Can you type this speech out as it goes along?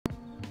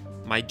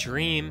my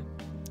dream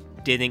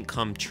didn't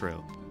come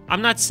true.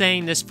 I'm not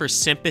saying this for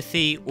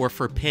sympathy or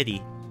for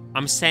pity.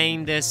 I'm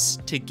saying this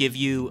to give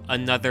you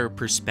another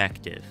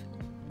perspective.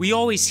 We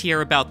always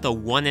hear about the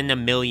 1 in a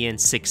million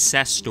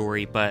success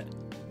story, but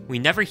we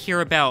never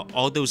hear about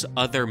all those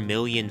other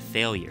million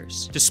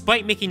failures.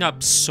 Despite making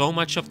up so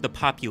much of the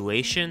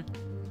population,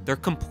 they're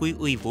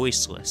completely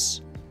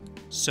voiceless.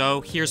 So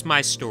here's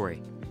my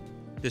story.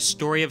 The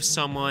story of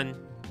someone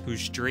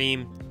whose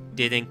dream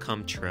didn't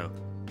come true.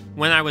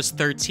 When I was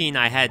 13,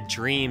 I had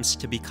dreams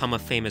to become a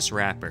famous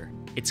rapper.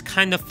 It's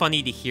kind of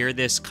funny to hear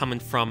this coming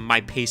from my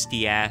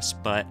pasty ass,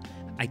 but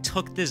I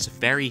took this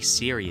very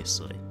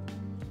seriously.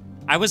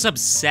 I was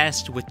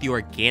obsessed with the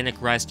organic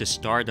rise to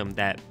stardom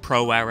that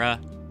Pro Era,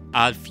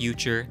 Odd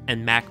Future,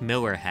 and Mac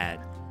Miller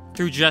had,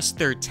 through just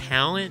their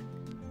talent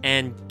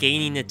and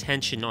gaining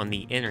attention on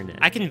the internet.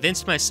 I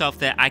convinced myself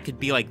that I could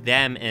be like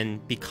them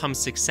and become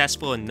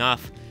successful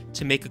enough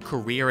to make a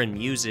career in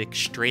music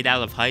straight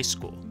out of high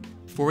school.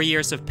 4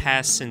 years have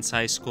passed since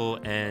high school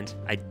and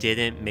I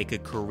didn't make a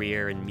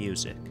career in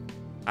music.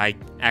 I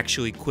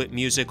actually quit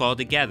music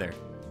altogether.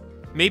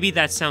 Maybe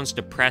that sounds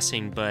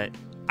depressing, but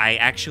I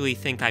actually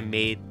think I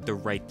made the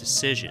right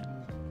decision.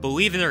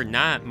 Believe it or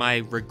not, my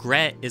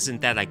regret isn't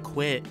that I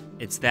quit,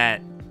 it's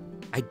that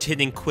I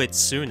didn't quit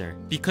sooner.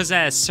 Because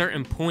at a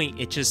certain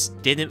point, it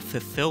just didn't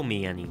fulfill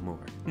me anymore.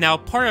 Now,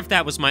 part of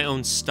that was my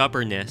own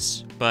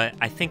stubbornness, but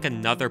I think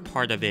another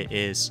part of it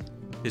is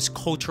this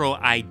cultural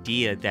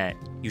idea that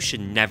you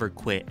should never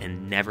quit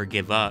and never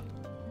give up,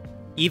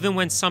 even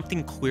when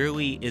something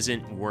clearly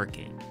isn't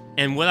working.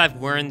 And what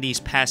I've learned these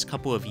past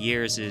couple of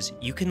years is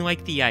you can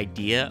like the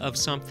idea of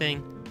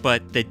something,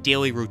 but the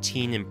daily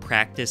routine and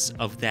practice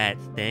of that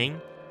thing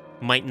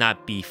might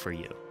not be for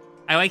you.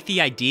 I like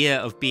the idea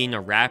of being a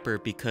rapper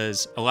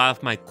because a lot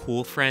of my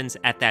cool friends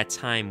at that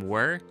time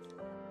were,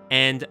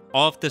 and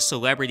all of the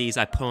celebrities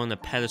I put on a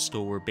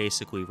pedestal were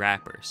basically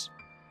rappers.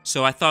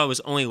 So I thought it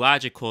was only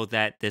logical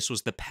that this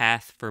was the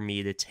path for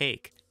me to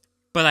take.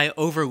 But I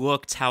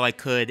overlooked how I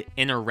could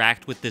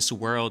interact with this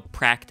world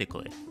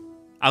practically.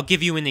 I'll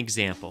give you an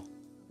example.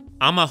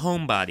 I'm a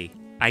homebody.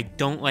 I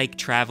don't like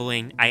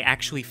traveling. I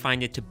actually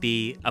find it to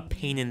be a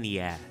pain in the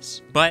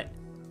ass. But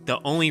the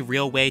only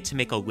real way to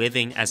make a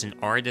living as an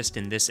artist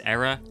in this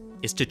era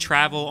is to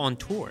travel on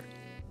tour.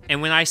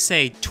 And when I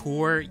say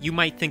tour, you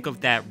might think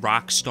of that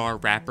rock star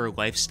rapper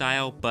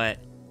lifestyle, but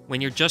when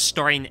you're just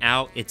starting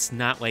out, it's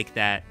not like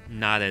that,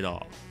 not at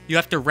all. You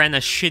have to rent a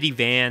shitty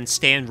van,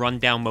 stay in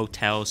rundown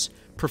motels,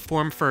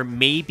 perform for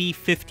maybe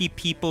 50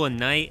 people a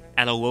night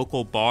at a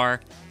local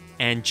bar,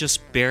 and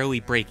just barely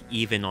break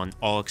even on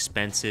all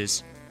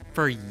expenses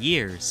for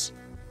years.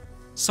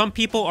 Some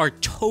people are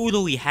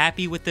totally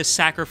happy with this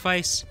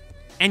sacrifice,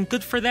 and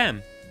good for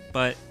them,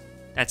 but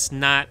that's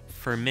not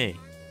for me.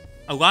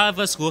 A lot of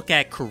us look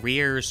at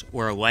careers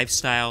or a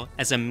lifestyle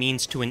as a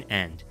means to an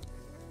end.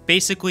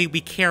 Basically,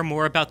 we care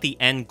more about the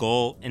end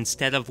goal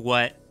instead of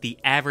what the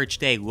average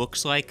day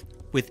looks like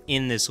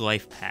within this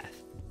life path.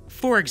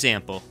 For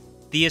example,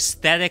 the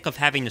aesthetic of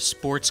having a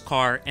sports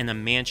car and a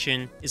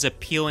mansion is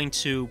appealing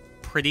to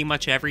pretty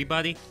much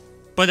everybody.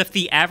 But if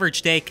the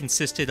average day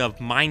consisted of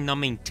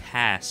mind-numbing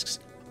tasks,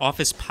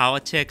 office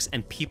politics,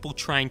 and people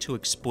trying to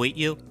exploit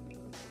you,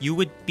 you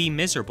would be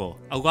miserable.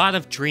 A lot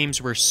of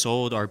dreams we're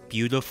sold are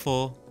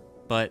beautiful,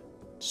 but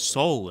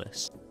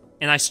soulless.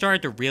 And I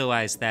started to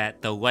realize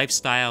that the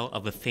lifestyle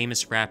of a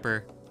famous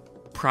rapper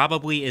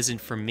probably isn't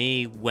for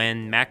me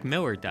when Mac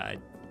Miller died.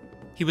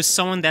 He was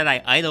someone that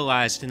I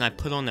idolized and I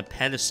put on a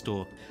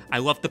pedestal. I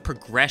loved the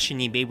progression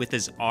he made with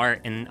his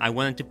art and I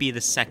wanted to be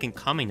the second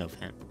coming of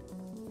him.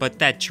 But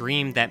that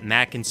dream that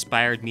Mac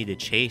inspired me to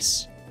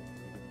chase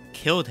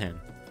killed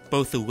him,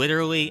 both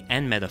literally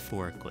and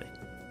metaphorically.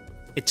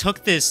 It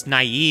took this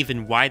naive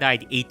and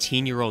wide-eyed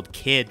 18-year-old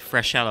kid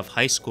fresh out of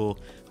high school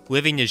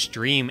living his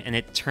dream, and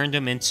it turned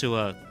him into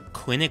a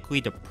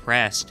clinically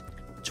depressed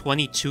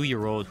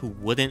 22-year-old who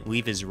wouldn't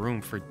leave his room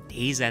for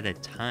days at a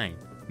time.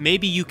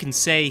 Maybe you can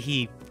say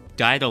he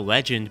died a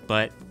legend,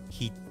 but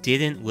he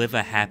didn't live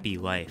a happy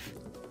life.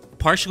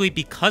 Partially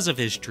because of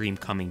his dream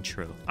coming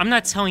true. I'm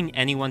not telling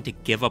anyone to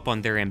give up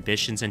on their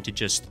ambitions and to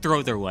just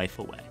throw their life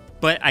away.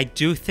 But I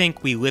do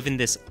think we live in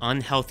this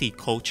unhealthy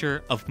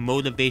culture of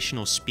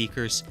motivational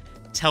speakers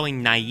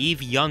telling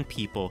naive young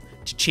people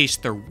to chase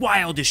their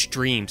wildest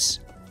dreams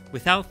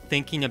without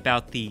thinking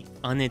about the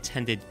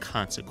unintended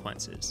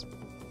consequences.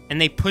 And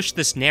they push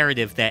this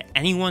narrative that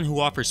anyone who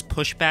offers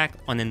pushback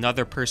on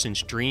another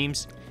person's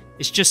dreams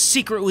is just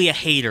secretly a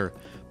hater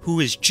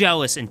who is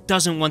jealous and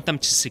doesn't want them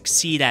to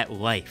succeed at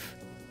life.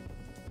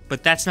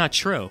 But that's not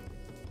true.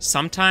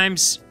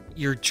 Sometimes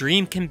your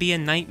dream can be a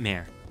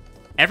nightmare.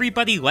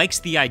 Everybody likes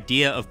the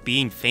idea of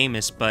being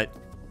famous, but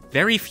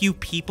very few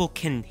people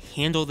can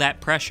handle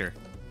that pressure.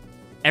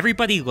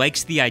 Everybody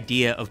likes the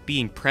idea of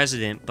being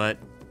president, but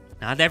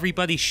not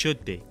everybody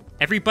should be.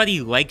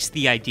 Everybody likes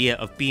the idea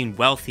of being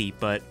wealthy,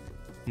 but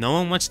no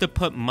one wants to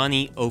put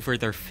money over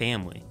their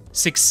family.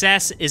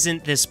 Success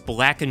isn't this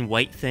black and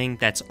white thing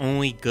that's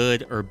only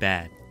good or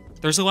bad.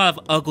 There's a lot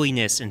of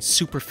ugliness and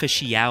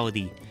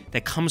superficiality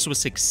that comes with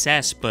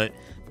success, but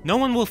no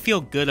one will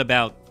feel good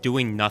about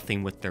doing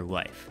nothing with their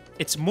life.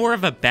 It's more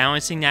of a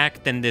balancing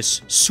act than this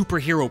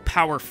superhero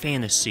power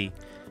fantasy,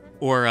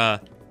 or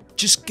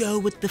just go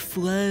with the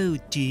flow,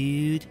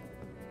 dude.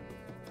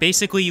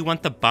 Basically, you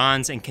want the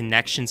bonds and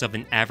connections of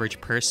an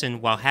average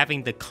person while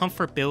having the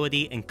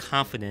comfortability and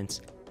confidence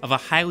of a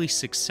highly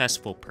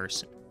successful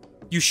person.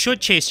 You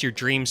should chase your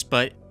dreams,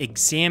 but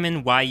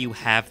examine why you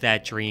have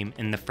that dream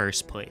in the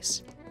first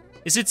place.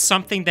 Is it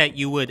something that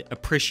you would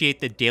appreciate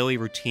the daily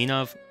routine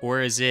of,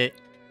 or is it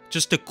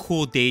just a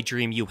cool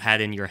daydream you had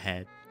in your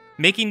head?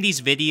 Making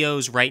these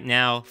videos right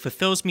now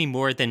fulfills me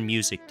more than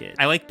music did.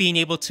 I like being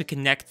able to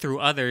connect through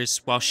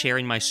others while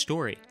sharing my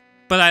story.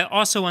 But I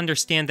also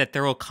understand that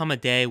there will come a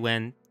day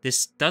when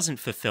this doesn't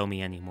fulfill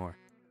me anymore.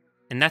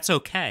 And that's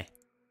okay.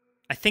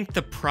 I think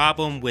the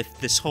problem with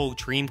this whole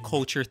dream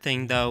culture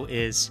thing, though,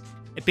 is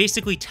it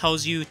basically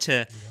tells you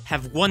to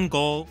have one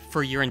goal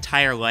for your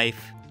entire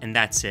life, and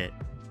that's it.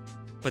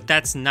 But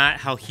that's not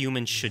how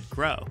humans should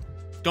grow.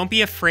 Don't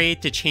be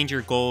afraid to change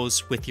your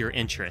goals with your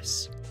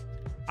interests.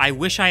 I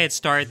wish I had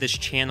started this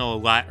channel a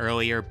lot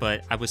earlier,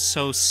 but I was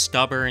so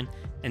stubborn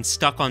and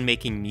stuck on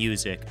making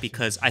music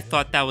because I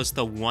thought that was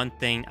the one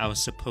thing I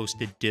was supposed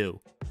to do.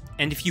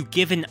 And if you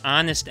give an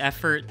honest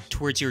effort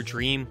towards your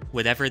dream,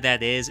 whatever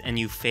that is, and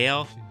you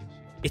fail,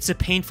 it's a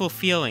painful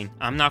feeling.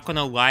 I'm not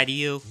gonna lie to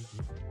you,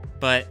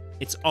 but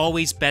it's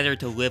always better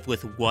to live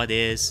with what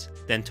is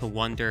than to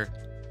wonder,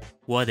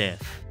 what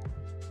if?